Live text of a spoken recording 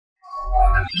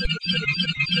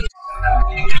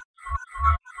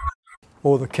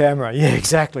Or the camera, yeah,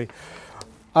 exactly.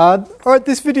 All right,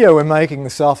 this video we're making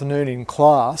this afternoon in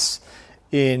class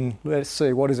in, let's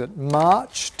see, what is it,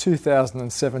 March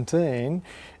 2017,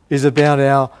 is about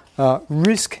our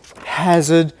risk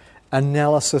hazard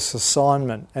analysis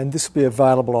assignment. And this will be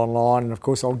available online, and of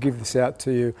course I'll give this out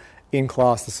to you in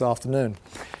class this afternoon.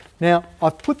 Now,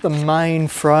 I've put the main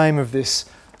frame of this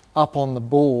up on the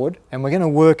board, and we're going to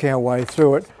work our way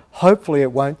through it. Hopefully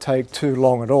it won't take too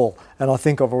long at all. And I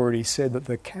think I've already said that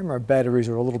the camera batteries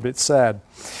are a little bit sad.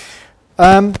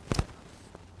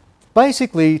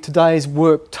 Basically, today's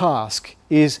work task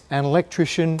is an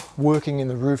electrician working in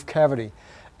the roof cavity.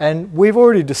 And we've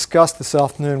already discussed this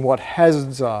afternoon what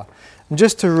hazards are. And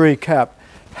just to recap,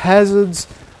 hazards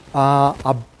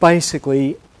are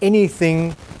basically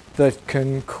anything that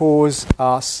can cause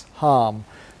us harm.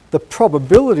 The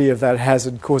probability of that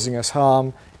hazard causing us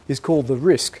harm is called the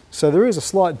risk. So there is a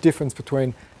slight difference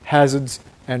between hazards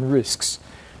and risks.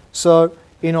 So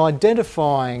in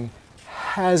identifying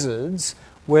hazards,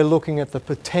 we're looking at the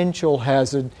potential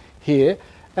hazard here.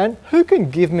 And who can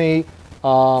give me,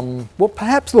 well,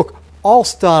 perhaps, look, I'll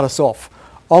start us off.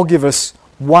 I'll give us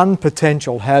one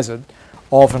potential hazard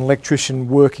of an electrician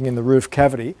working in the roof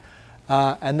cavity,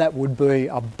 and that would be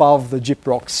above the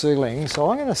gyprock ceiling. So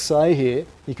I'm going to say here,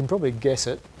 you can probably guess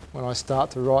it when I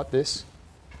start to write this.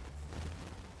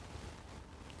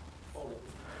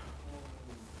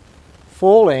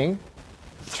 Falling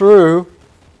through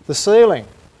the ceiling.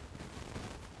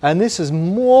 And this is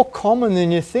more common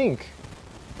than you think.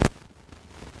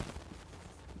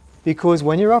 Because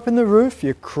when you're up in the roof,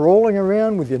 you're crawling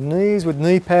around with your knees with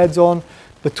knee pads on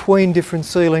between different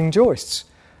ceiling joists.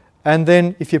 And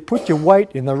then if you put your weight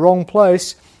in the wrong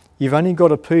place, you've only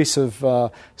got a piece of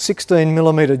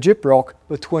 16mm gyprock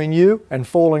between you and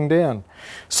falling down.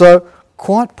 So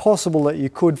quite possible that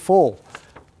you could fall.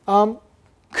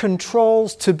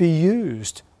 Controls to be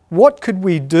used. What could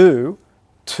we do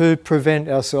to prevent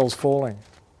ourselves falling?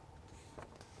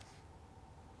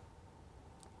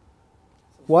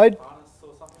 Wade?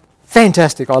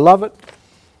 Fantastic, I love it.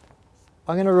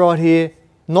 I'm going to write here,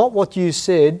 not what you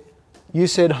said. You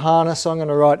said harness, I'm going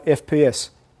to write FPS.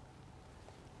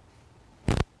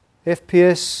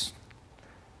 FPS,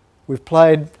 we've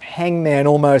played hangman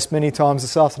almost many times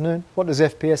this afternoon. What does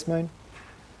FPS mean?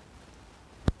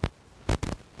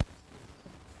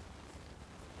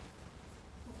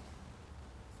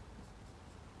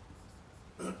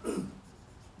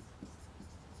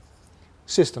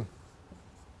 System.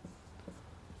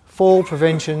 Fall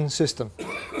prevention system.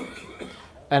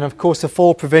 And of course the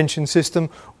fall prevention system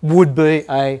would be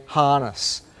a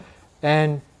harness.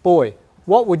 And boy,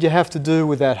 what would you have to do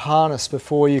with that harness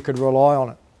before you could rely on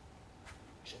it?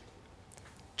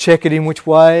 Check it in which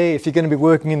way. If you're going to be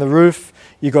working in the roof,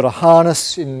 you've got a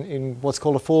harness in what's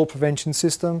called a fall prevention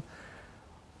system.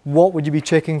 What would you be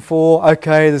checking for?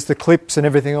 Okay, there's the clips and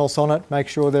everything else on it. Make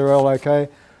sure they're all okay.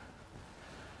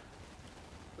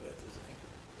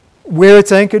 Where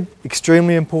it's anchored,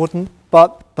 extremely important,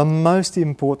 but the most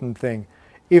important thing,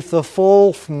 if the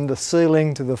fall from the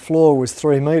ceiling to the floor was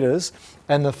 3 metres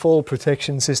and the fall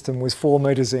protection system was 4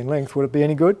 metres in length, would it be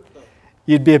any good?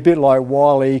 You'd be a bit like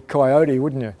Wile E. Coyote,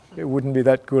 wouldn't you? It wouldn't be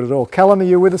that good at all. Callum, are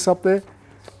you with us up there?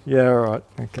 Yeah, all right.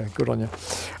 Okay, good on you.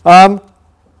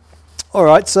 All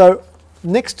right, so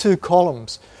next two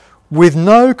columns. With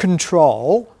no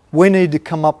control, we need to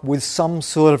come up with some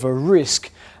sort of a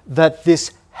risk that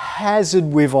this hazard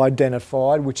we've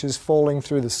identified, which is falling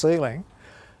through the ceiling,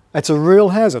 it's a real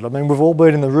hazard. I mean, we've all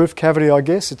been in the roof cavity, I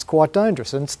guess. It's quite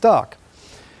dangerous and it's dark.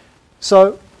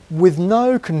 So with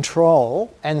no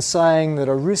control and saying that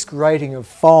a risk rating of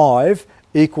 5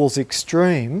 equals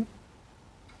extreme,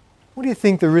 what do you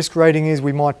think the risk rating is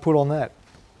we might put on that?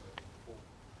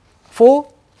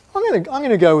 4? I'm going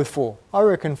to go with 4. I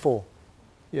reckon 4.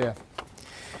 Yeah.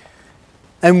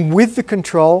 And with the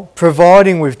control,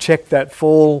 providing we've checked that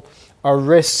fall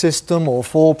arrest system or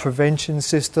fall prevention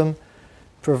system,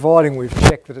 providing we've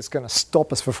checked that it's going to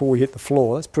stop us before we hit the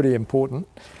floor, that's pretty important,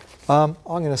 I'm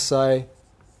going to say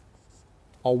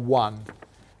a 1.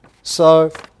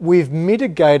 So we've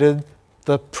mitigated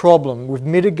the problem, we've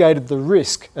mitigated the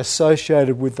risk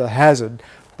associated with the hazard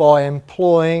by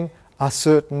employing a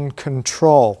certain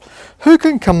control. Who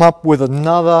can come up with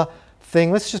another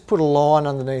thing? Let's just put a line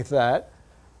underneath that.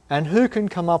 And who can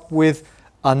come up with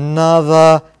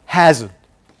another hazard?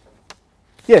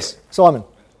 Yes, Simon.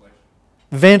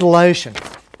 Ventilation.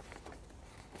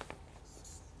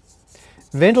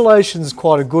 Ventilation is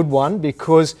quite a good one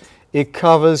because it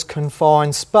covers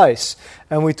confined space.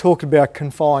 And we talked about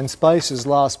confined spaces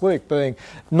last week being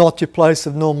not your place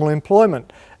of normal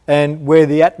employment, and where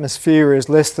the atmosphere is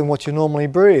less than what you normally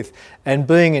breathe, and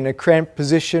being in a cramped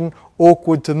position,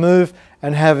 awkward to move,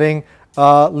 and having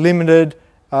limited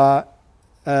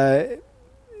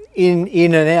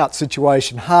in and out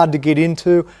situation, hard to get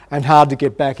into and hard to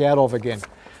get back out of again.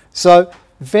 So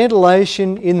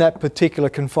ventilation in that particular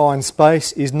confined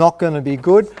space is not going to be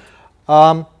good.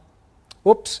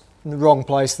 Whoops, in the wrong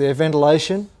place there.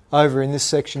 Ventilation over in this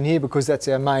section here, because that's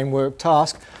our main work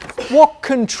task. What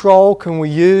control can we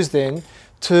use then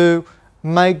to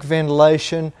make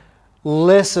ventilation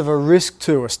less of a risk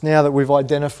to us now that we've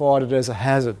identified it as a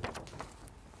hazard?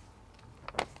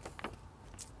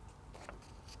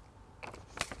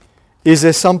 Is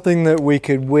there something that we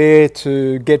could wear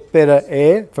to get better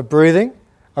air for breathing?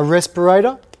 A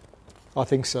respirator? I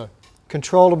think so.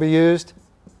 Control to be used.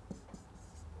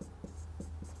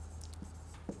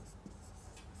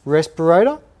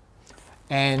 Respirator.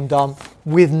 And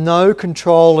with no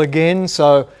control again,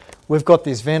 so we've got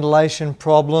this ventilation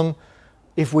problem.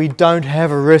 If we don't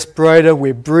have a respirator,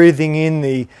 we're breathing in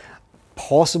the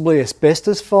possibly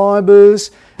asbestos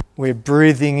fibres, we're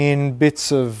breathing in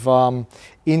bits of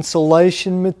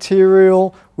insulation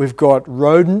material, we've got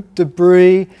rodent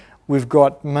debris, we've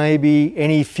got maybe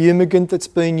any fumigant that's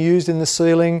been used in the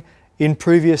ceiling in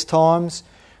previous times.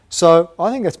 So I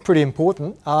think that's pretty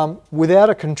important. Without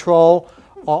a control,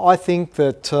 I think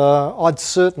that I'd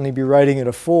certainly be rating it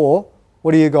a 4.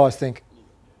 What do you guys think?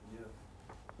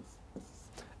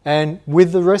 And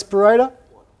with the respirator,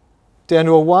 down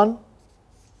to a 1?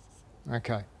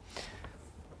 Okay.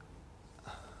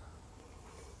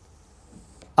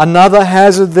 Another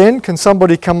hazard then, can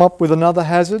somebody come up with another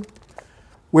hazard?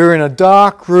 We're in a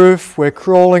dark roof, we're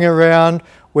crawling around,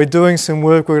 we're doing some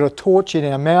work, we've got a torch in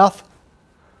our mouth,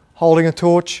 holding a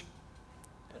torch.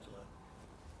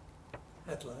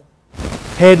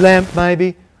 Headlamp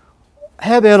maybe.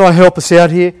 How about I help us out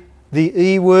here? The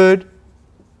E word.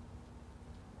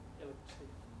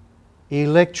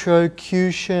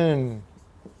 Electrocution.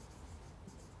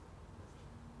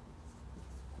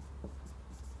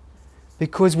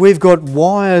 Because we've got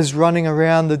wires running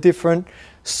around the different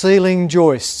ceiling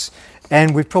joists,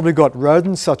 and we've probably got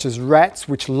rodents such as rats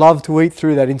which love to eat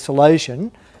through that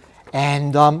insulation,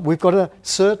 and we've got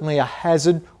certainly a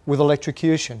hazard with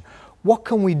electrocution. What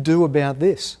can we do about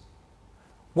this?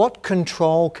 What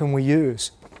control can we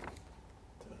use?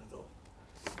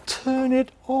 Turn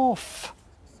it off.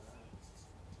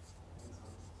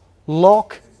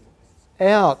 Lock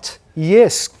out.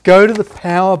 Yes, go to the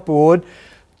power board,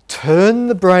 turn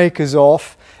the breakers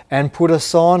off and put a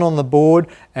sign on the board,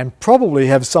 and probably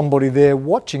have somebody there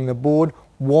watching the board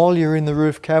while you're in the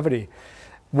roof cavity.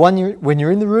 When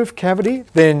you're in the roof cavity,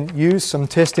 then use some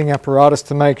testing apparatus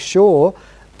to make sure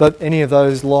that any of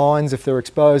those lines, if they're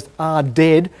exposed, are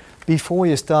dead before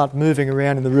you start moving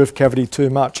around in the roof cavity too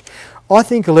much. I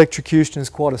think electrocution is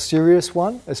quite a serious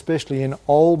one, especially in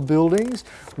old buildings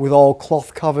with old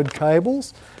cloth-covered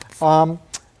cables.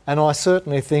 And I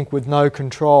certainly think with no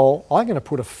control, I'm going to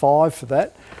put a 5 for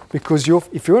that, because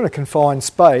if you're in a confined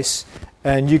space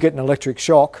and you get an electric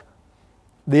shock,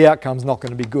 the outcome's not going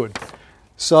to be good.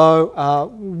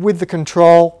 So with the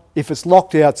control, if it's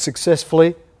locked out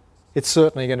successfully, it's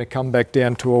certainly going to come back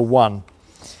down to a 1.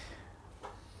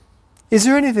 Is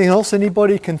there anything else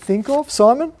anybody can think of,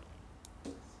 Simon?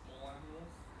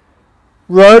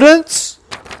 Rodents?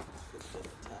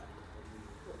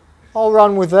 I'll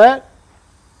run with that.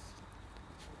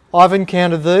 I've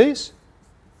encountered these.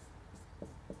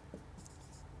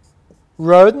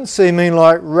 Rodents, so you mean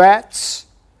like rats?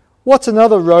 What's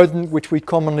another rodent which we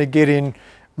commonly get in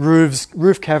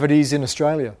roof cavities in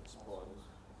Australia?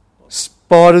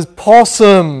 Spiders.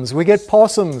 Possums. We get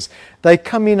possums. They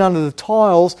come in under the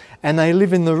tiles and they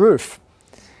live in the roof.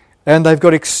 And they've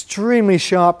got extremely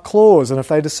sharp claws, and if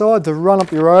they decide to run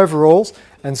up your overalls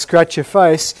and scratch your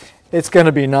face, it's going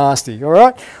to be nasty, all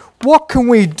right? What can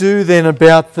we do then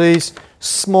about these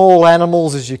small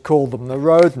animals, as you call them, the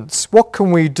rodents? What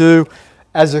can we do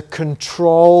as a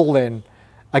control then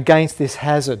against this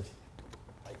hazard?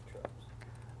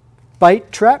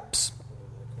 Bait traps?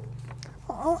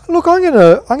 Look, I'm going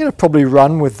to probably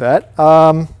run with that.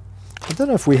 I don't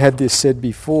know if we had this said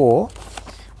before.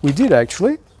 We did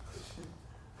actually.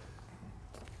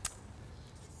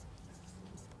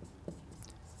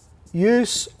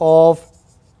 Use of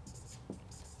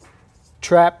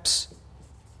traps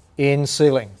in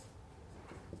ceiling.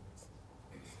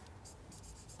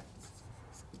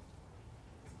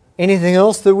 Anything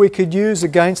else that we could use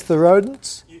against the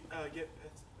rodents? Get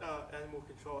animal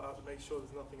control out to make sure sure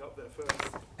there's nothing up there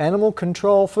first. Animal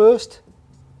control first.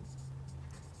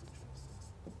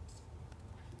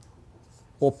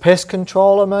 Or pest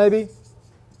controller maybe.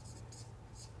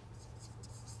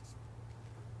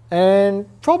 And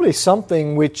probably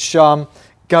something which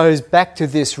goes back to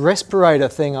this respirator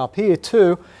thing up here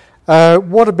too.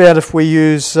 What about if we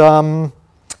use rat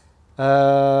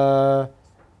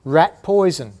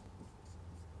poison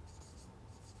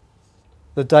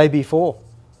the day before?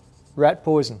 Rat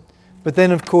poison. But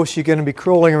then of course you're going to be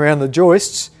crawling around the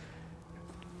joists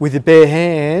with your bare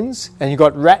hands and you've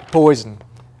got rat poison.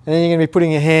 And then you're going to be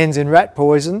putting your hands in rat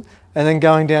poison and then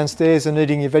going downstairs and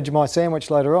eating your Vegemite sandwich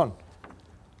later on.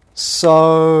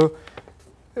 So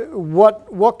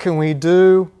what can we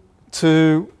do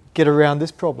to get around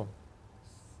this problem?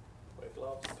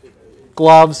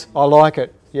 Gloves, I like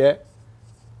it, yeah.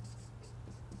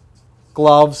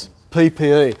 Gloves,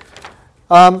 PPE.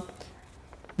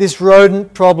 This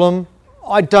rodent problem,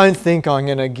 I don't think I'm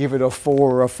going to give it a 4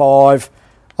 or a 5.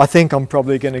 I think I'm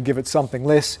probably going to give it something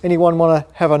less. Anyone want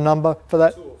to have a number for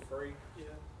that? 2 or 3, yeah.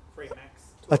 3 max.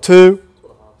 A 2?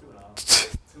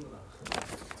 2.5.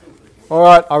 All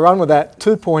right, I run with that.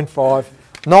 2.5,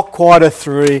 not quite a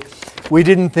 3. We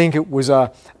didn't think it was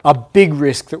a big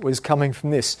risk that was coming from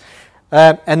this.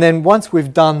 And then once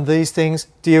we've done these things,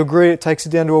 do you agree it takes it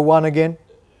down to a 1 again?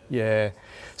 Yeah.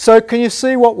 So can you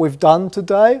see what we've done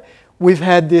today? We've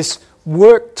had this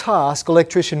work task,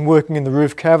 electrician working in the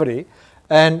roof cavity,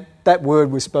 and that word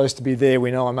was supposed to be there.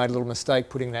 We know I made a little mistake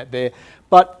putting that there.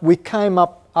 But we came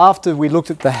up, after we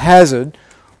looked at the hazard,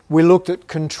 we looked at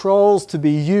controls to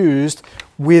be used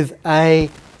with a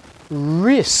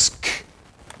risk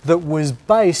that was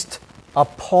based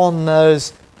upon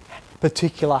those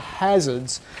particular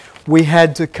hazards. We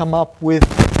had to come up with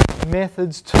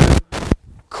methods to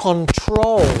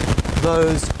control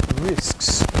those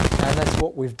risks, and that's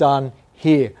what we've done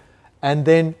here. And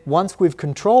then once we've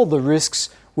controlled the risks,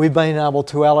 we've been able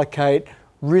to allocate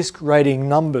risk rating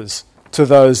numbers to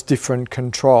those different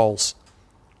controls.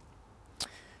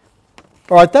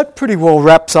 All right, that pretty well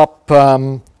wraps up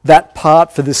that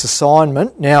part for this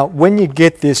assignment. Now, when you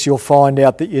get this, you'll find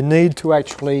out that you need to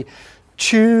actually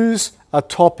choose a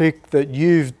topic that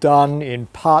you've done in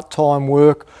part-time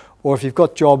work, or if you've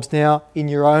got jobs now, in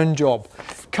your own job.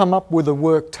 Come up with a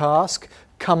work task,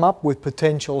 come up with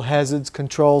potential hazards,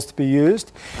 controls to be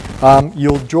used.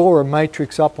 You'll draw a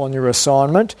matrix up on your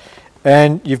assignment,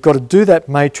 and you've got to do that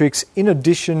matrix in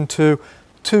addition to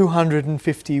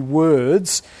 250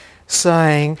 words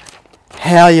saying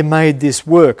how you made this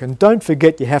work. And don't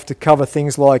forget, you have to cover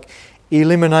things like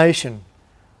elimination,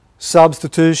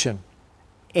 substitution,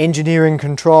 engineering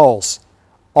controls,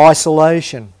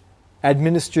 isolation,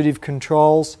 administrative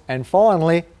controls, and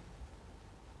finally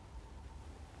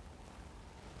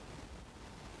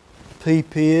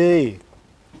PPE.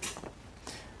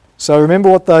 So remember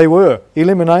what they were.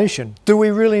 Elimination. Do we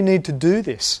really need to do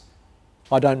this?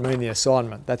 I don't mean the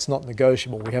assignment. That's not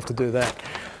negotiable. We have to do that.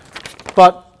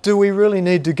 But do we really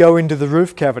need to go into the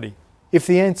roof cavity? If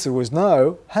the answer was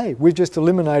no, hey, we've just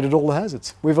eliminated all the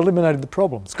hazards. We've eliminated the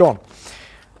problem. It's gone.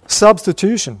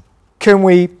 Substitution. Can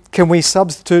we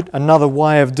substitute another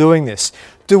way of doing this?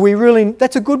 Do we really?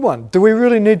 That's a good one. Do we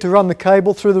really need to run the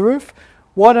cable through the roof?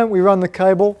 Why don't we run the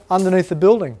cable underneath the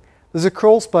building? There's a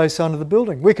crawl space under the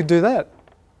building. We could do that.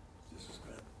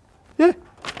 Yeah.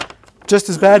 Just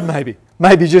as bad maybe.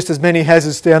 Maybe just as many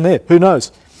hazards down there. Who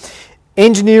knows?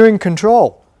 Engineering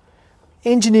control.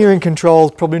 Engineering control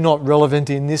is probably not relevant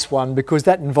in this one because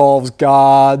that involves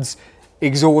guards,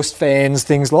 exhaust fans,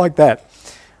 things like that.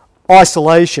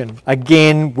 Isolation,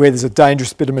 again, where there's a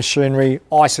dangerous bit of machinery,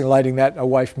 isolating that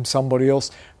away from somebody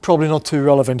else, probably not too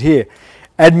relevant here.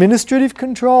 Administrative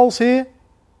controls here.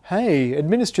 Hey,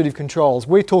 administrative controls.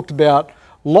 We talked about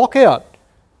lockout.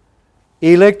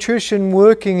 Electrician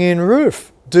working in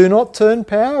roof. Do not turn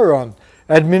power on.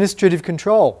 Administrative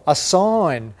control.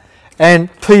 Assign.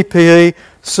 And PPE,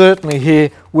 certainly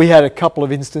here, we had a couple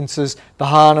of instances, the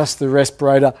harness, the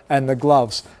respirator, and the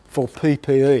gloves for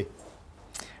PPE.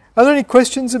 Are there any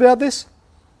questions about this?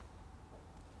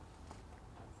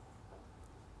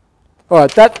 All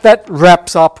right, that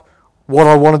wraps up what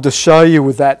I wanted to show you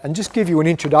with that and just give you an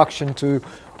introduction to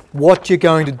what you're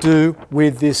going to do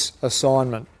with this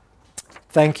assignment.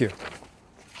 Thank you.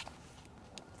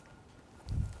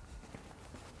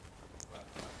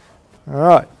 All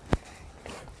right.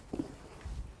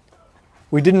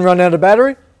 We didn't run out of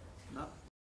battery?